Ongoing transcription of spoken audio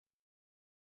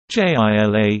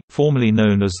JILA, formerly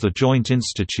known as the Joint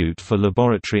Institute for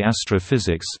Laboratory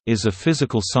Astrophysics, is a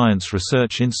physical science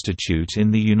research institute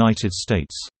in the United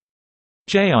States.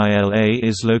 JILA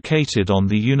is located on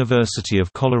the University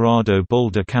of Colorado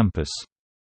Boulder campus.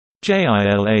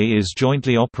 JILA is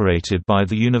jointly operated by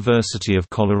the University of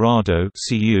Colorado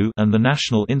and the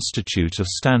National Institute of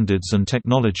Standards and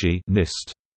Technology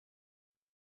 (NIST).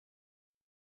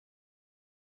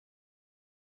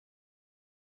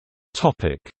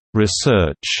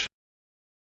 Research.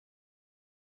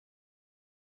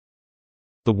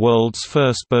 The world's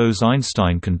first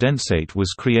Bose–Einstein condensate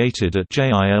was created at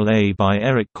JILA by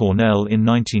Eric Cornell in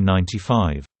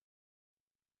 1995.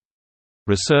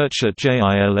 Research at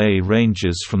JILA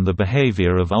ranges from the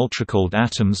behavior of ultracold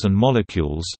atoms and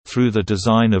molecules, through the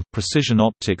design of precision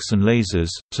optics and lasers,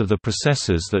 to the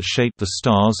processes that shape the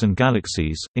stars and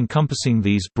galaxies, encompassing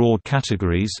these broad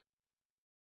categories: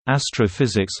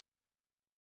 astrophysics,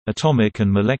 atomic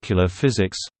and molecular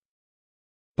physics,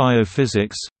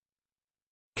 biophysics,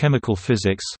 chemical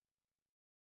physics,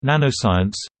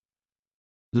 nanoscience,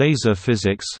 laser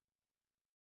physics,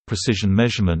 precision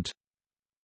measurement,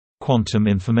 quantum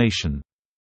information.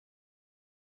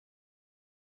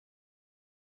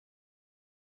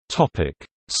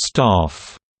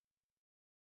 Staff.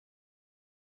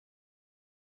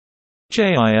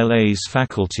 JILA's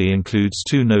faculty includes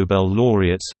 2 Nobel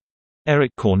laureates,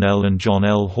 Eric Cornell and John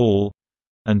L. Hall,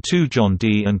 and 2 John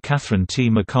D. and Catherine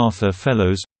T. MacArthur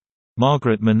Fellows,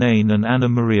 Margaret Murnane and Anna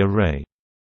Maria Ray.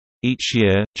 Each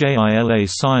year, JILA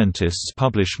scientists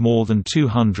publish more than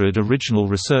 200 original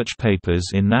research papers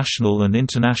in national and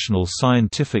international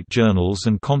scientific journals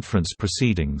and conference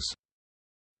proceedings.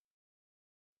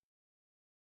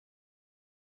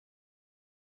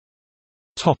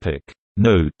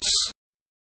 Notes.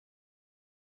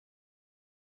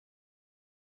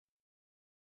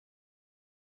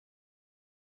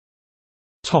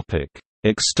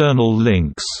 External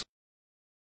links.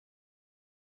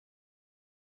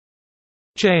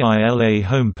 JILA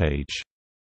homepage.